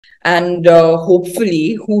And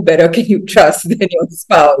hopefully, who better can you trust than your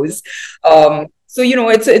spouse? So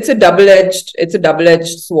it's a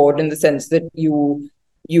double-edged sword in the sense that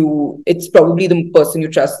it's probably the person you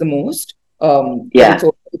trust the most, but it's Yeah,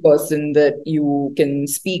 also the person that you can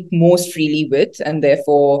speak most freely with, and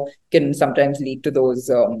therefore can sometimes lead to those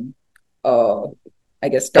uh, I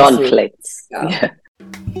guess tussles. conflicts. Yeah. Yeah.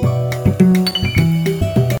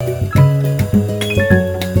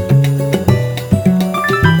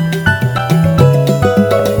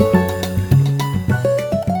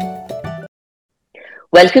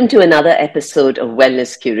 Welcome to another episode of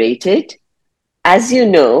Wellness Curated. As you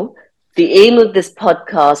know, the aim of this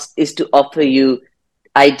podcast is to offer you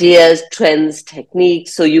ideas, trends,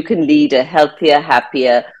 techniques so you can lead a healthier,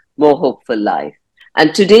 happier, more hopeful life.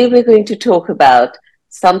 And today we're going to talk about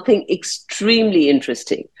something extremely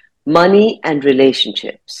interesting: money and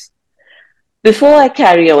relationships. Before I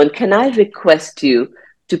carry on, can I request you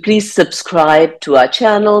to please subscribe to our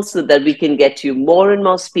channel so that we can get you more and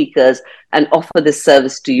more speakers and offer this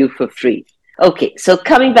service to you for free? Okay, so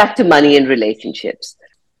coming back to money and relationships.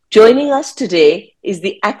 Joining us today is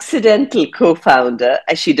the accidental co founder,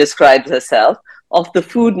 as she describes herself, of the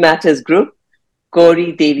Food Matters Group,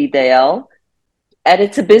 Gauri Devi Dayal. And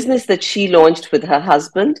it's a business that she launched with her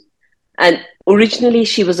husband. And originally,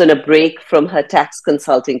 she was on a break from her tax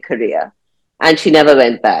consulting career, and she never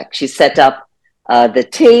went back. She set up The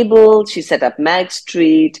Table, she set up Mag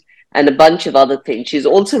Street, and a bunch of other things. She's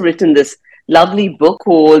also written this lovely book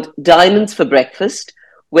called Diamonds for Breakfast,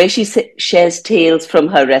 where she shares tales from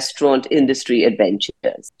her restaurant industry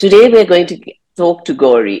adventures. Today, we're going to talk to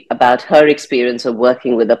Gauri about her experience of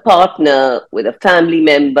working with a partner, with a family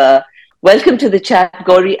member. Welcome to the chat,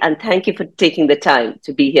 Gauri, and thank you for taking the time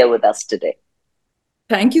to be here with us today.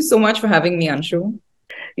 Thank you so much for having me, Anshu.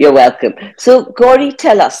 You're welcome. So, Gauri,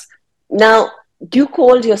 tell us now. You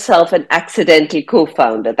called yourself an accidental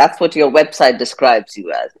co-founder. That's what your website describes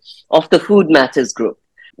you as, of the Food Matters Group.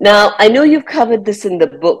 Now, I know you've covered this in the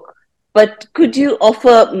book, but could you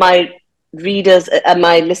offer my readers and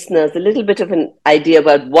my listeners a little bit of an idea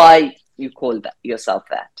about why you called yourself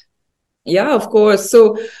that? Yeah, of course.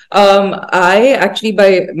 So, I actually,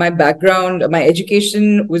 by my background, my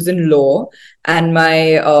education was in law, and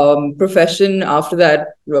my profession after that,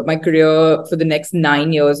 my career for the next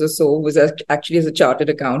 9 years or so was actually as a chartered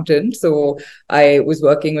accountant. So, I was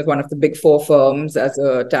working with one of the big four firms as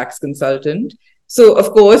a tax consultant. So,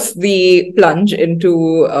 of course, the plunge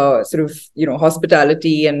into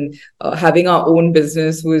hospitality and having our own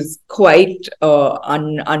business was quite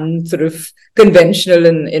un sort of conventional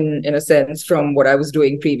in a sense from what I was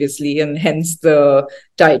doing previously, and hence the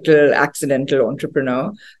title accidental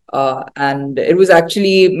entrepreneur. And it was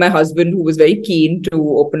actually my husband who was very keen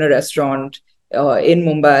to open a restaurant in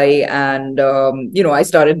Mumbai, and I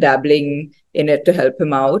started dabbling in it to help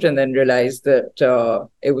him out, and then realized that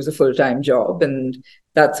it was a full-time job, and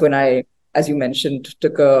that's when I, as you mentioned,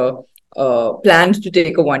 took a planned to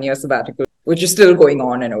take a 1 year sabbatical, which is still going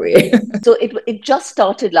on in a way. So it just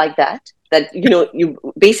started like that. That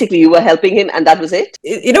you were helping him, and that was it.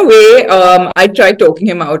 In a way, I tried talking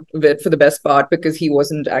him out of it for the best part because he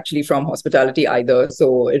wasn't actually from hospitality either.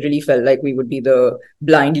 So it really felt like we would be the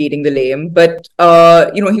blind leading the lame. But,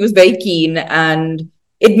 he was very keen, and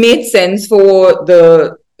it made sense for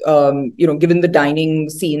given the dining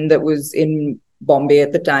scene that was in Bombay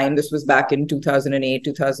at the time. This was back in 2008,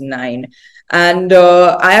 2009. And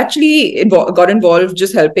I actually got involved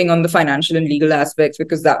just helping on the financial and legal aspects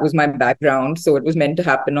because that was my background. So it was meant to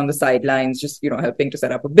happen on the sidelines, just, helping to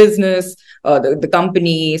set up a business, the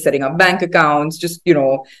company, setting up bank accounts, just,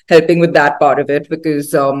 helping with that part of it.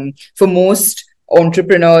 Because for most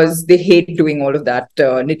entrepreneurs, they hate doing all of that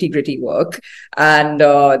nitty gritty work. And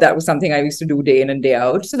that was something I used to do day in and day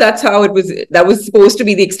out. So that's how it was. That was supposed to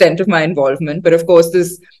be the extent of my involvement. But of course,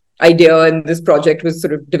 this idea and this project was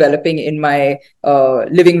sort of developing in my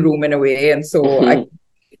living room in a way. And so I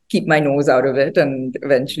keep my nose out of it and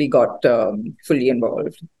eventually got fully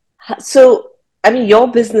involved. So, I mean,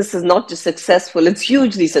 your business is not just successful, it's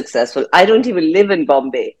hugely successful. I don't even live in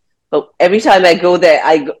Bombay, but every time I go there,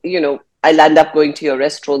 I'll end up going to your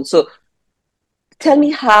restaurant. So tell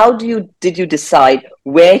me, how did you decide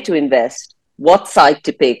where to invest, what site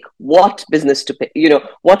to pick, what business to pick,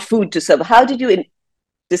 what food to serve? How did you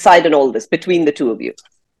decide on all this between the two of you?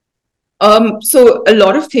 So a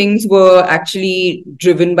lot of things were actually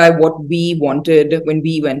driven by what we wanted when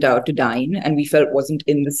we went out to dine and we felt wasn't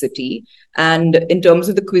in the city. And in terms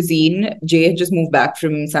of the cuisine, Jay had just moved back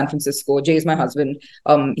from San Francisco. Jay is my husband.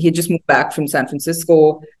 He had just moved back from San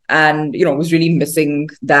Francisco and, was really missing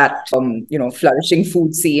that, flourishing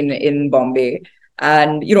food scene in Bombay.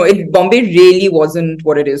 And, Bombay really wasn't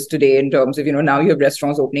what it is today in terms of, now you have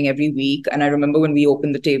restaurants opening every week. And I remember when we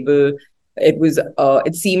opened the table,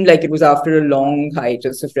 it seemed like it was after a long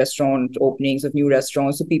hiatus of restaurant openings, of new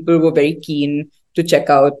restaurants. So people were very keen to check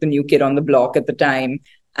out the new kid on the block at the time.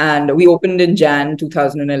 And we opened in Jan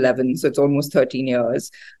 2011, so it's almost 13 years.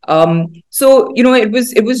 So it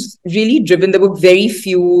was really driven. There were very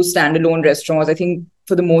few standalone restaurants. I think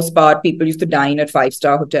for the most part, people used to dine at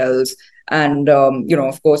five-star hotels, and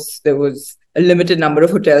of course, there was a limited number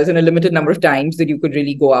of hotels and a limited number of times that you could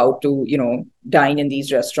really go out to, dine in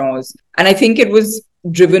these restaurants. And I think it was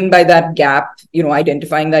driven by that gap,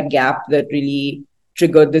 identifying that gap that really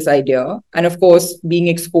triggered this idea. And of course, being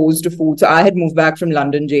exposed to food. So I had moved back from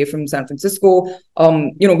London, Jay, from San Francisco.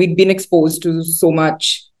 We'd been exposed to so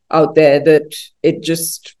much out there that it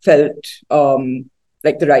just felt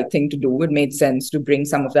like the right thing to do. It made sense to bring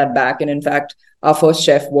some of that back. And in fact, our first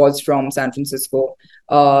chef was from San Francisco.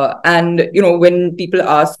 And when people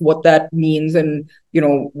ask what that means and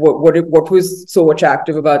what was so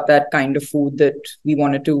attractive about that kind of food that we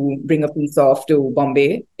wanted to bring a piece of to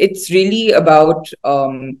Bombay, it's really about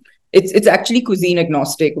it's actually cuisine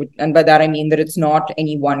agnostic, and by that I mean that it's not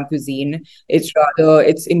any one cuisine.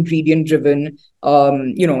 It's ingredient driven.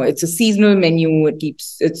 It's a seasonal menu.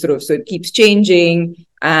 It keeps changing,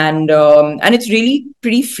 and it's really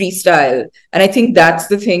pretty freestyle. And I think that's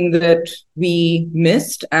the thing that we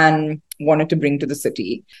missed and wanted to bring to the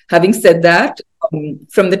city. Having said that,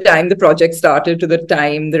 from the time the project started to the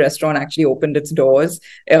time the restaurant actually opened its doors,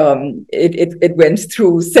 it went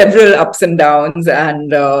through several ups and downs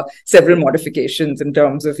and several modifications in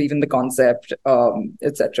terms of even the concept,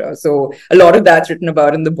 etc. So a lot of that's written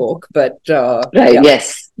about in the book. But right, yeah.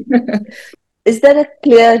 Yes. Is there a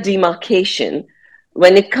clear demarcation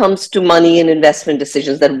when it comes to money and investment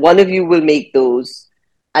decisions, that one of you will make those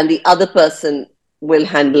and the other person will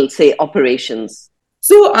handle, say, operations?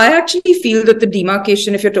 So I actually feel that the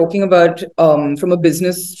demarcation, if you're talking about from a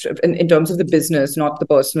business, in terms of the business, not the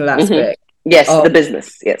personal aspect. Mm-hmm. Yes, the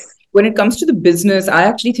business, yes. When it comes to the business, I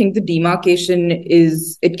actually think the demarcation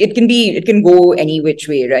is, it can go any which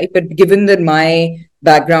way, right? But given that my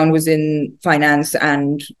background was in finance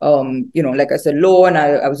and, like I said, law, and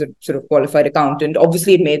I was a sort of qualified accountant,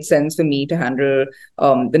 obviously it made sense for me to handle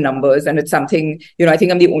the numbers. And it's something, I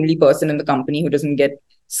think I'm the only person in the company who doesn't get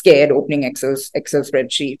scared opening Excel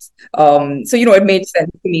spreadsheets. So, it made sense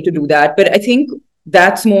for me to do that. But I think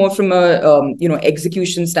that's more from a,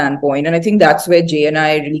 execution standpoint. And I think that's where Jay and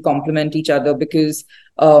I really complement each other, because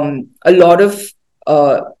a lot of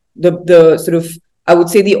the sort of, I would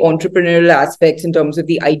say, the entrepreneurial aspects in terms of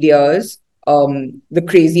the ideas, the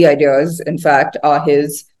crazy ideas, in fact, are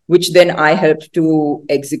his, which then I helped to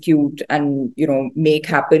execute and, make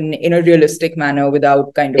happen in a realistic manner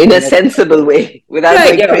without kind of... In a sensible way. Without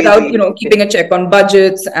keeping a check on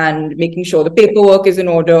budgets and making sure the paperwork is in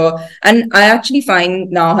order. And I actually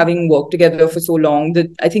find now, having worked together for so long,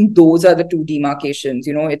 that I think those are the two demarcations.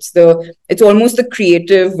 It's almost the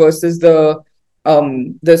creative versus the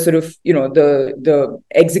sort of, the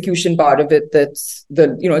execution part of it. That's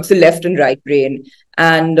it's the left and right brain.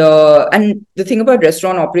 And the thing about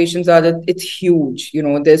restaurant operations are that it's huge.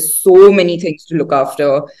 There's so many things to look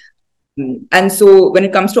after. And so when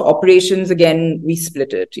it comes to operations, again, we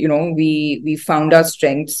split it. We found our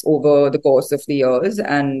strengths over the course of the years,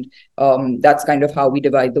 and that's kind of how we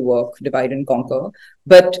divide the work, divide and conquer.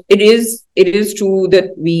 But it is true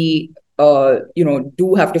that we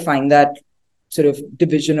do have to find that sort of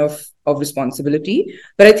division of responsibility.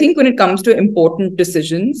 But I think when it comes to important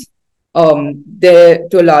decisions, they're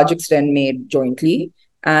to a large extent made jointly,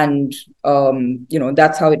 and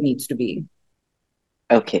that's how it needs to be.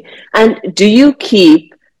 Okay. And do you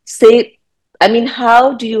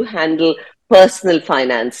how do you handle personal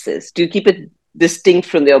finances? Do you keep it distinct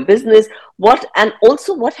from your business? What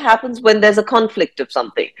happens when there's a conflict of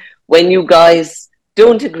something? When you guys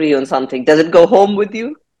don't agree on something, does it go home with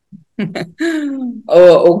you?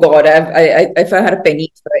 Oh God! If I had a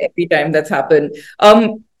penny for every time that's happened.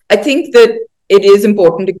 I think that it is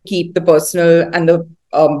important to keep the personal and the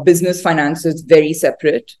business finances very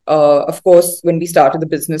separate. Of course, when we started the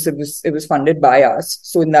business, it was funded by us.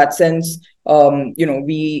 So in that sense,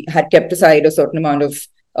 we had kept aside a certain amount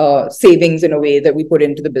of savings in a way that we put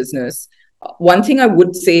into the business. One thing I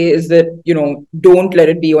would say is that, don't let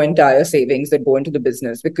it be your entire savings that go into the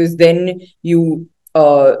business, because then you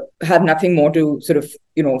have nothing more to sort of,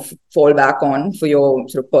 fall back on for your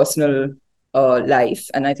sort of personal life.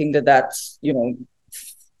 And I think that's,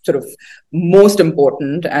 sort of most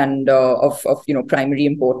important and of primary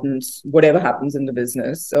importance, whatever happens in the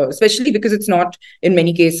business, especially because it's not in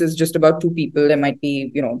many cases just about two people. There might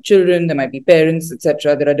be children, there might be parents,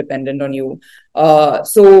 etc., that are dependent on you.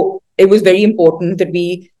 So it was very important that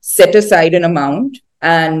we set aside an amount.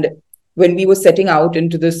 And when we were setting out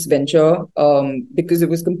into this venture, because it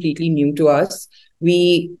was completely new to us,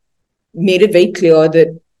 we made it very clear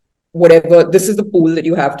that whatever, this is the pool that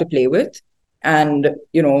you have to play with, and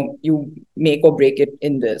you make or break it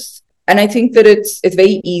in this. And I think that it's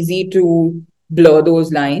very easy to blur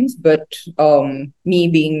those lines, but me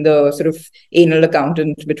being the sort of anal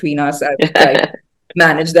accountant between us, I've tried to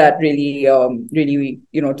manage that really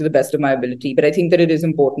to the best of my ability. But I think that it is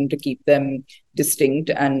important to keep them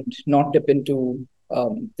distinct and not dip into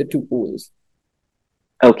the two pools.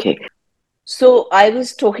 Okay. So I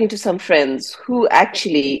was talking to some friends who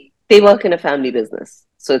actually, they work in a family business.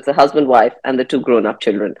 So it's a husband, wife, and the two grown-up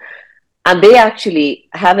children. And they actually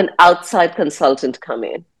have an outside consultant come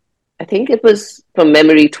in. I think it was, from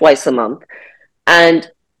memory, twice a month. And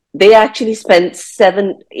they actually spent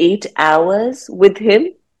 7-8 hours with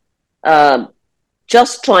him,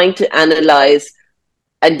 just trying to analyze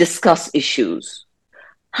and discuss issues.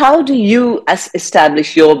 How do you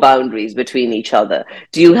establish your boundaries between each other?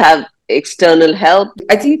 Do you have external help?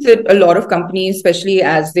 I think that a lot of companies, especially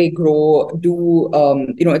as they grow, do,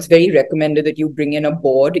 it's very recommended that you bring in a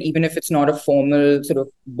board, even if it's not a formal sort of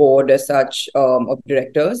board as such of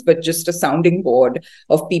directors, but just a sounding board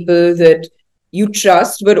of people that you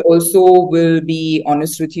trust, but also will be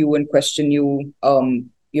honest with you and question you,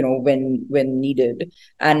 when needed.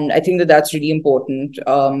 And I think that that's really important.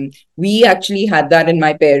 We actually had that in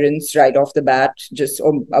my parents right off the bat,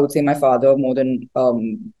 I would say my father more than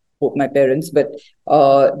both my parents, but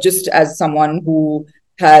just as someone who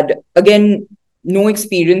had, again, no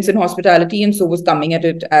experience in hospitality, and so was coming at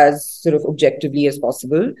it as sort of objectively as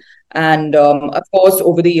possible. And of course,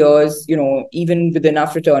 over the years, even within our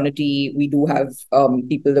fraternity, we do have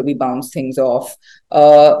people that we bounce things off.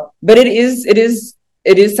 But it is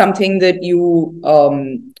something that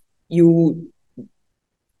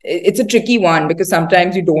it's a tricky one, because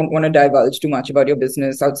sometimes you don't want to divulge too much about your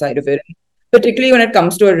business outside of it, particularly when it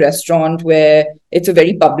comes to a restaurant where it's a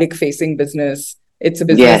very public facing business. It's a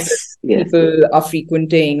business that people are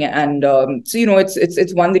frequenting. And so,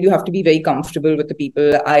 it's one that you have to be very comfortable with the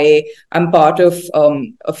people. I'm part of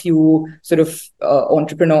a few sort of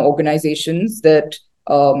entrepreneur organizations that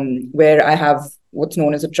where I have what's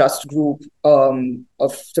known as a trust group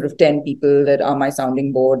of sort of 10 people that are my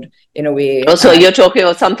sounding board in a way. Oh, so you're talking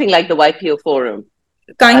about something like the YPO Forum?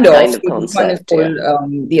 Kind of concept, one is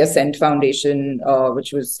called the Ascent Foundation,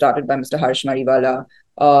 which was started by Mr. Harsh Mariwala.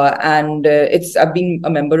 And I've been a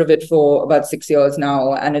member of it for about 6 years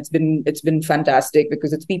now, and it's been fantastic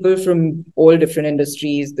because it's people from all different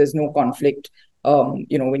industries. There's no conflict,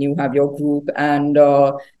 when you have your group, and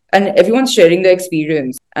everyone's sharing their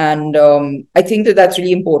experience. And I think that that's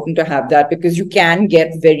really important to have that, because you can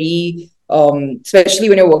get very, especially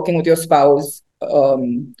when you're working with your spouse,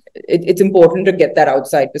 it's important to get that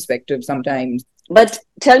outside perspective sometimes. But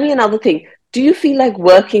tell me another thing. Do you feel like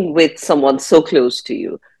working with someone so close to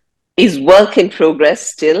you is work in progress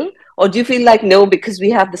still? Or do you feel like, no, because we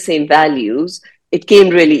have the same values, it came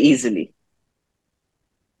really easily?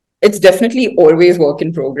 It's definitely always work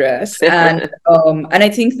in progress. And I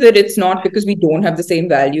think that it's not because we don't have the same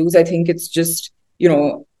values. I think it's just,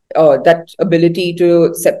 that ability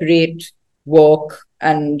to separate work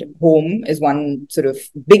and home is one sort of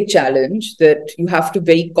big challenge that you have to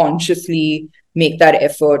very consciously make that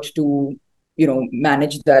effort to,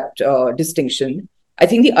 manage that distinction. I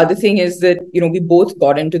think the other thing is that, we both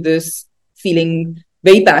got into this feeling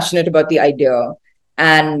very passionate about the idea.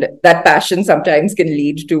 And that passion sometimes can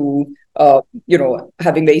lead to,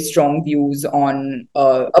 having very strong views on,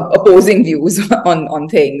 opposing views on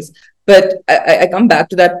things. But I come back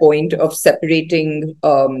to that point of separating,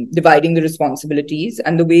 dividing the responsibilities.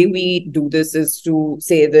 And the way we do this is to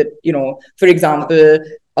say that, for example,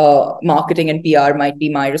 marketing and PR might be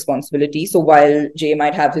my responsibility. So while Jay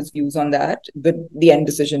might have his views on that, the end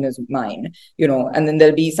decision is mine, and then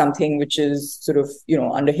there'll be something which is sort of,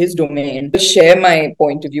 under his domain. I share my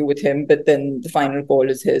point of view with him, but then the final call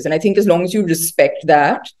is his. And I think as long as you respect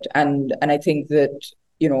that, and I think that,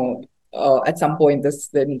 at some point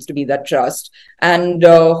there needs to be that trust, and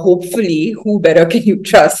hopefully who better can you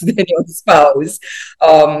trust than your spouse.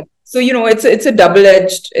 So it's a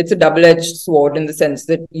double-edged sword, in the sense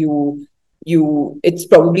that it's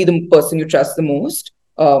probably the person you trust the most.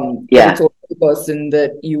 But it's also the person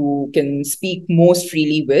that you can speak most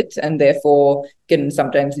freely with, and therefore can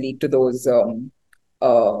sometimes lead to those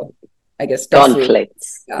I guess, tussle.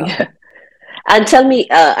 Conflicts. Yeah. Yeah. And tell me,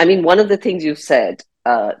 I mean, one of the things you've said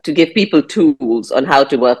to give people tools on how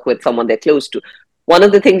to work with someone they're close to, one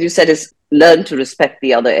of the things you said is learn to respect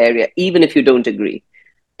the other area, even if you don't agree.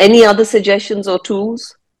 Any other suggestions or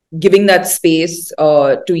tools? Giving that space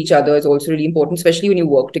to each other is also really important, especially when you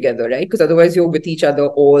work together, right? Because otherwise you're with each other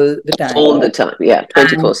all the time. All the time. Yeah.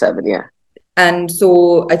 24/7. Yeah. And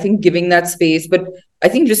so I think giving that space, but I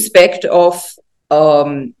think respect of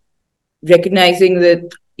um, recognizing that,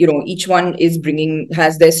 each one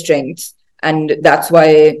has their strengths. And that's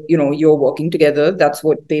why, you're working together. That's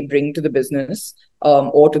what they bring to the business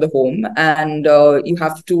or to the home. And you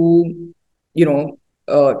have to,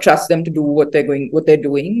 trust them to do what they're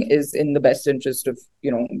doing is in the best interest of,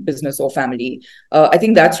 business or family. I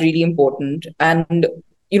think that's really important. And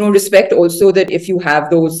respect also that if you have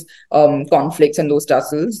those conflicts and those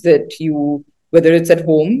tussles, that whether it's at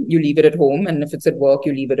home, you leave it at home, and if it's at work,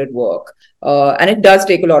 you leave it at work. And it does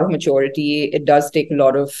take a lot of maturity. It does take a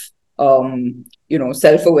lot of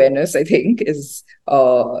self-awareness, I think, is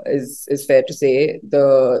fair to say,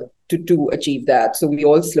 to achieve that. So we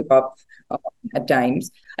all slip up at times.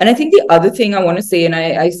 And I think the other thing I want to say, and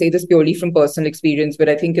I say this purely from personal experience, but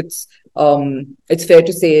I think it's fair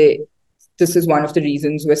to say this is one of the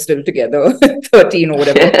reasons we're still together 13 or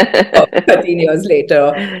whatever 13 years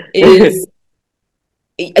later, is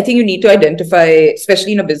I think you need to identify,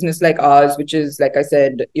 especially in a business like ours, which is, like I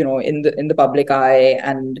said, in the public eye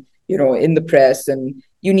and in the press, and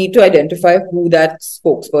you need to identify who that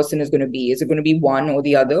spokesperson is going to be. Is it going to be one or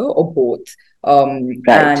the other or both? Right.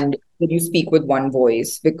 And then you speak with one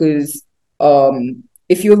voice, because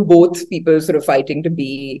if you have both people sort of fighting to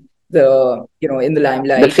be in the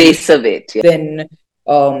limelight, the face of it, yeah, then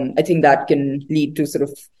I think that can lead to sort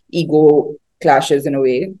of ego clashes in a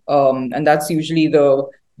way, and that's usually the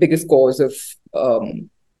biggest cause of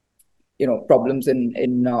problems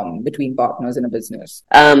in between partners in a business.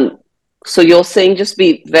 So you're saying just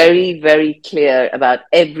be very, very clear about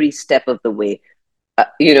every step of the way,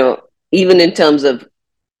 even in terms of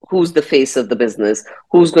who's the face of the business,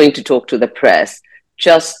 who's going to talk to the press.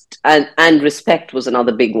 Just and respect was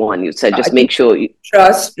another big one. You said just make sure you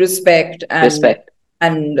trust, respect,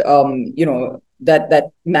 and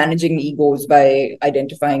that managing egos by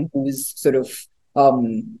identifying who's sort of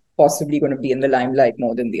possibly going to be in the limelight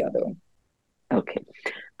more than the other. Okay.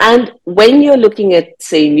 And when you're looking at,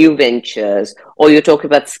 say, new ventures, or you're talking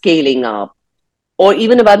about scaling up, or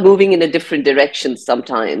even about moving in a different direction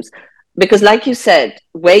sometimes, because like you said,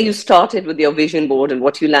 where you started with your vision board and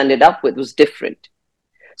what you landed up with was different.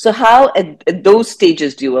 So how at those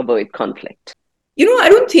stages do you avoid conflict? I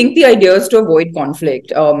don't think the idea is to avoid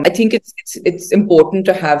conflict. I think it's important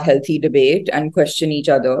to have healthy debate and question each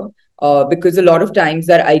other, because a lot of times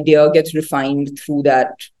that idea gets refined through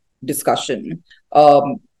that discussion.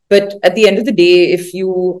 But at the end of the day, if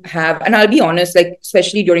you have, and I'll be honest, like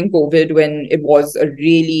especially during COVID, when it was a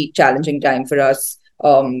really challenging time for us,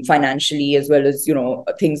 financially, as well as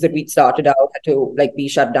things that we'd started out had to be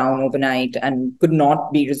shut down overnight and could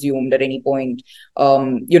not be resumed at any point.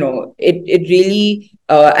 It really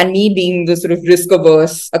and me being the sort of risk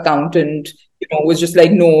averse accountant, was just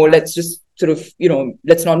like, no, let's just sort of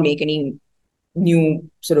let's not make any new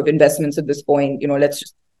sort of investments at this point. Let's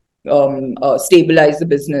just stabilize the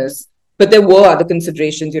business. But there were other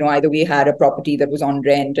considerations, either we had a property that was on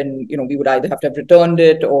rent and, we would either have to have returned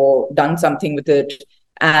it or done something with it.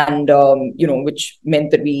 And, which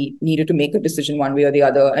meant that we needed to make a decision one way or the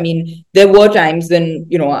other. I mean, there were times when,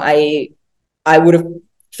 I would have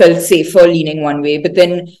felt safer leaning one way, but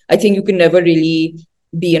then I think you can never really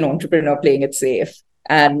be an entrepreneur playing it safe.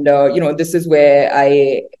 And, this is where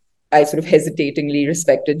I sort of hesitatingly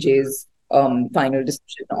respected Jay's final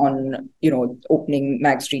decision on, opening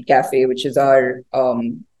Mag Street Cafe, which is our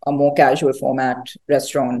a more casual format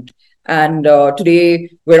restaurant. And today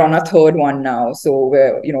we're on our third one now. So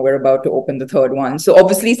we're about to open the third one. So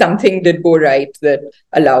obviously something did go right that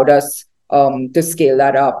allowed us to scale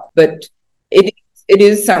that up. But it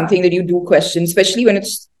is something that you do question, especially when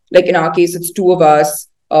it's like in our case, it's two of us.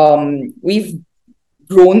 We've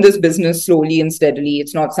grown this business slowly and steadily.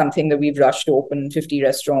 It's not something that we've rushed to open 50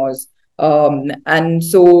 restaurants. And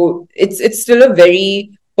so it's still a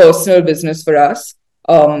very personal business for us.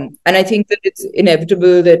 And I think that it's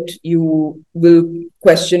inevitable that you will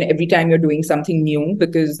question every time you're doing something new,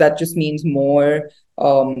 because that just means more,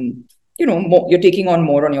 more, you're taking on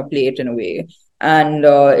more on your plate in a way. And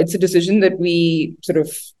it's a decision that we sort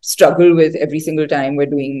of struggle with every single time we're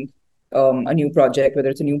doing a new project, whether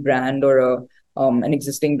it's a new brand or an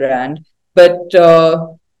existing brand. But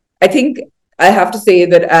I think I have to say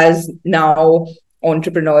that as now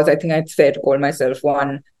entrepreneurs, I think it's fair to call myself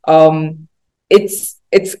one. It's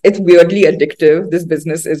weirdly addictive. This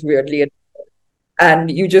business is weirdly addictive,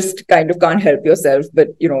 and you just kind of can't help yourself but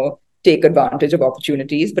take advantage of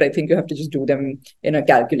opportunities. But I think you have to just do them in a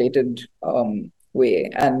calculated way,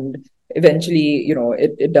 and eventually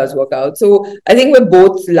it does work out. So I think we're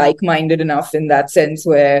both like-minded enough in that sense,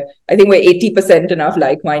 where I think we're 80% enough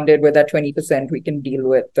like-minded, where that 20% we can deal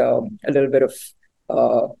with a little bit of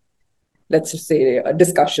let's just say a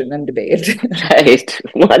discussion and debate. Right.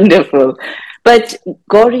 Wonderful. But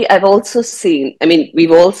Gauri, I've also seen, I mean,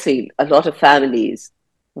 we've all seen a lot of families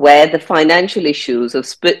where the financial issues have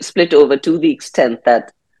split over to the extent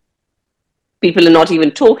that people are not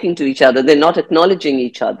even talking to each other. They're not acknowledging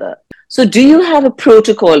each other. So do you have a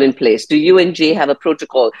protocol in place? Do you and Jay have a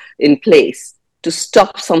protocol in place to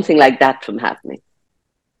stop something like that from happening?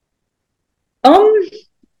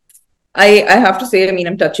 I have to say, I mean,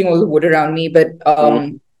 I'm touching all the wood around me, but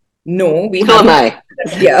no, we So am haven't. I.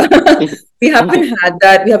 Yeah, we haven't had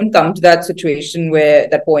that. We haven't come to that situation where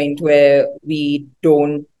that point where we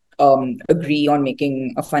don't agree on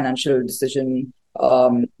making a financial decision.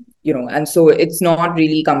 And so it's not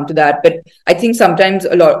really come to that. But I think sometimes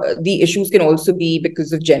a lot the issues can also be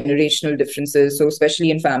because of generational differences. So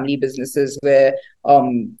especially in family businesses where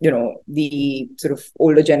the sort of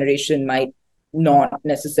older generation might not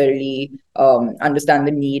necessarily understand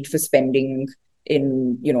the need for spending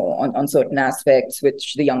in on certain aspects,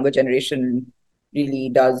 which the younger generation really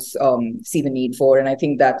does see the need for. And I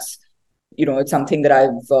think that's it's something that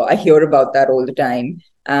I hear about that all the time.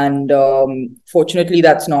 And fortunately,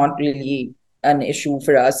 that's not really an issue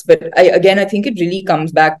for us. But I think it really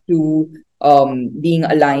comes back to being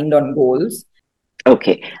aligned on goals.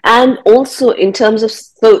 Okay. And also in terms of,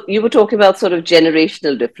 so you were talking about sort of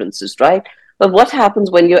generational differences, right? But what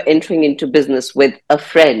happens when you're entering into business with a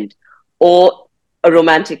friend or a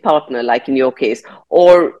romantic partner, like in your case,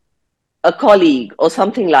 or a colleague or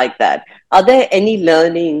something like that? Are there any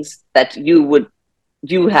learnings that you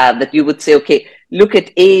have that you would say, okay, look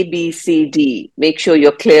at A, B, C, D, make sure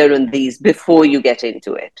you're clear on these before you get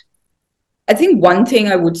into it? I think one thing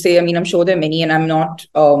I would say, I mean, I'm sure there are many, and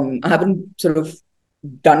I haven't sort of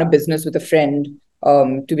done a business with a friend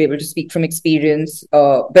to be able to speak from experience.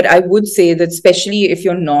 But I would say that especially if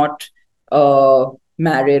you're not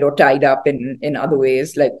married or tied up in other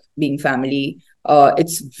ways, like being family,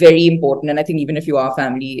 it's very important. And I think even if you are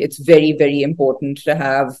family, it's very, very important to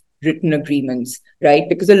have written agreements, right?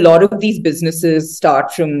 Because a lot of these businesses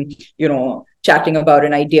start from, chatting about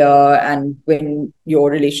an idea. And when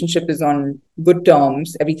your relationship is on good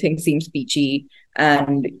terms, everything seems peachy.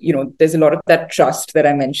 And, there's a lot of that trust that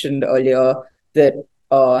I mentioned earlier that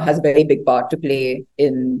has a very big part to play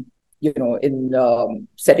in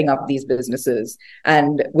setting up these businesses.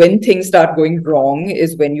 And when things start going wrong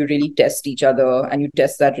is when you really test each other and you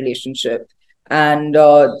test that relationship. And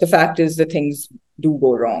the fact is that things do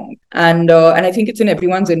go wrong. And I think it's in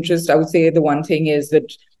everyone's interest. I would say the one thing is that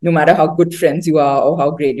no matter how good friends you are or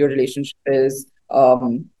how great your relationship is,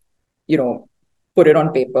 put it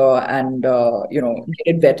on paper and, get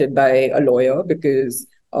it vetted by a lawyer, because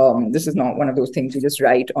this is not one of those things you just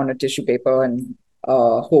write on a tissue paper and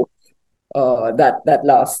hope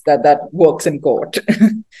that works in court.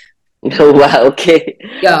 Oh, wow. Okay.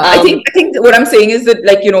 Yeah, I think what I'm saying is that,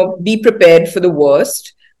 like, be prepared for the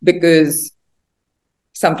worst, because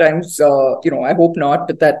sometimes, I hope not,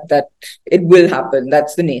 but that it will happen.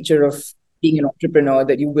 That's the nature of being an entrepreneur,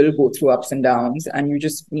 that you will go through ups and downs, and you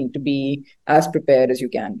just need to be as prepared as you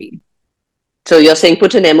can be. So you're saying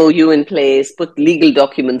put an MOU in place, put legal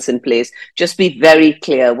documents in place, just be very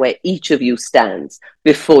clear where each of you stands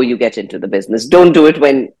before you get into the business. Don't do it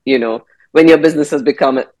when your business has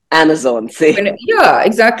become Amazon, say. Yeah,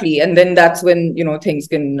 exactly. And then that's when, things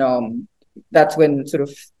can, that's when sort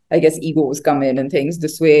of, I guess, egos come in and things.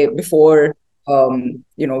 This way, before,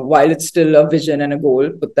 while it's still a vision and a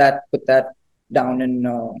goal, put that down,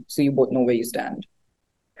 and so you both know where you stand.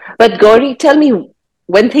 But Gauri, tell me,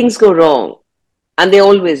 when things go wrong, and they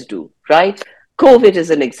always do, right? COVID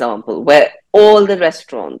is an example where all the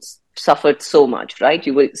restaurants suffered so much, right?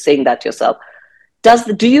 You were saying that yourself.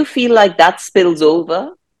 Do you feel like that spills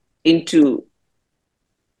over into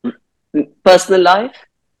personal life?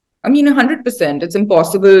 I mean, 100%. It's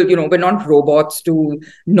impossible. We're not robots to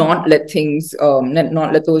not let things,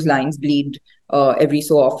 not let those lines bleed every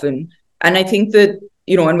so often. And I think that,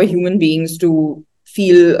 and we're human beings to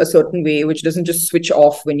feel a certain way, which doesn't just switch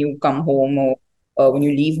off when you come home or when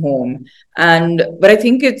you leave home. But I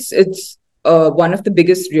think it's one of the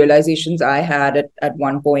biggest realizations I had at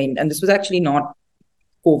one point, and this was actually not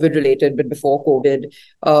COVID related, but before COVID,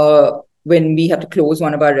 when we had to close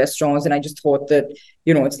one of our restaurants, and I just thought that,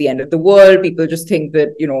 it's the end of the world. People just think that,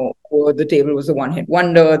 oh, the table was a one-hit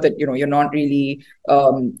wonder, that, you're not really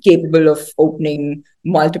capable of opening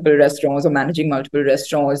multiple restaurants or managing multiple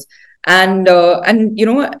restaurants. And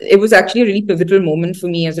it was actually a really pivotal moment for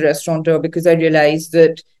me as a restaurateur, because I realized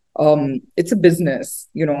that it's a business,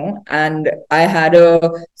 and I had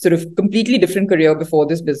a sort of completely different career before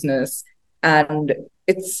this business. And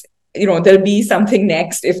it's, there'll be something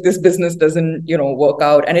next if this business doesn't, work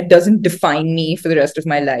out, and it doesn't define me for the rest of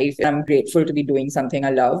my life. I'm grateful to be doing something I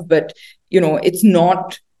love, but, it's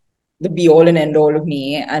not the be all and end all of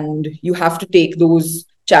me. And you have to take those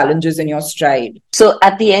challenges in your stride. So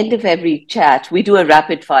at the end of every chat, we do a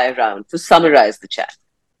rapid fire round to summarize the chat.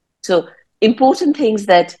 So important things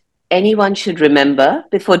that anyone should remember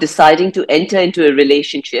before deciding to enter into a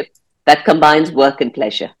relationship that combines work and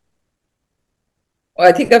pleasure. Well,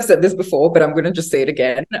 I think I've said this before, but I'm going to just say it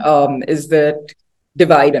again, is that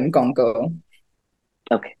divide and conquer.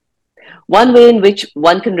 Okay. One way in which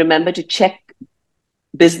one can remember to check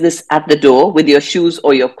business at the door with your shoes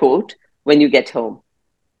or your coat when you get home.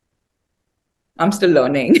 I'm still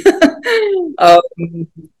learning.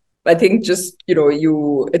 I think just,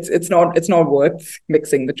 it's not worth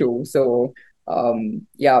mixing the two. So,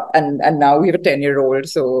 yeah. And now we have a 10-year-old.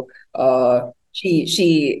 So,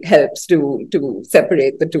 she helps to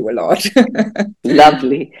separate the two a lot.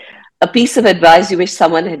 Lovely. A piece of advice you wish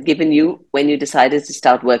someone had given you when you decided to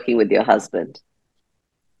start working with your husband?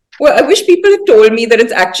 Well, I wish people had told me that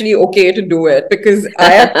it's actually okay to do it, because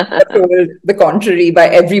I had told the contrary by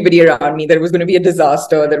everybody around me, that it was going to be a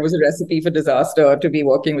disaster, that it was a recipe for disaster to be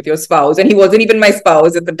working with your spouse. And he wasn't even my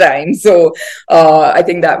spouse at the time. So I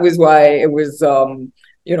think that was why it was,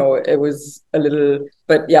 it was a little,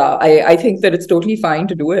 but yeah, I think that it's totally fine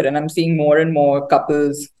to do it. And I'm seeing more and more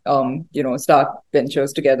couples, start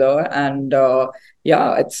ventures together. And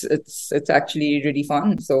yeah, it's actually really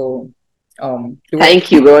fun. So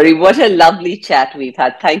thank you, Gauri. What a lovely chat we've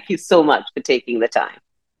had. Thank you so much for taking the time.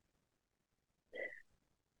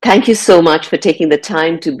 Thank you so much for taking the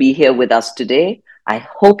time to be here with us today. I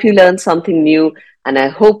hope you learned something new, and I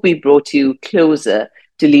hope we brought you closer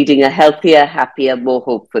to leading a healthier, happier, more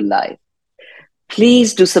hopeful life.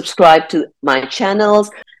 Please do subscribe to my channels,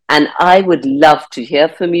 and I would love to hear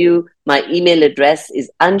from you. My email address is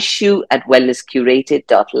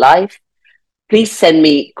anshu@wellnesscurated.life. Please send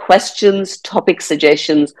me questions, topic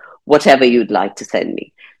suggestions, whatever you'd like to send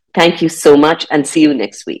me. Thank you so much, and see you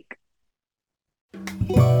next week.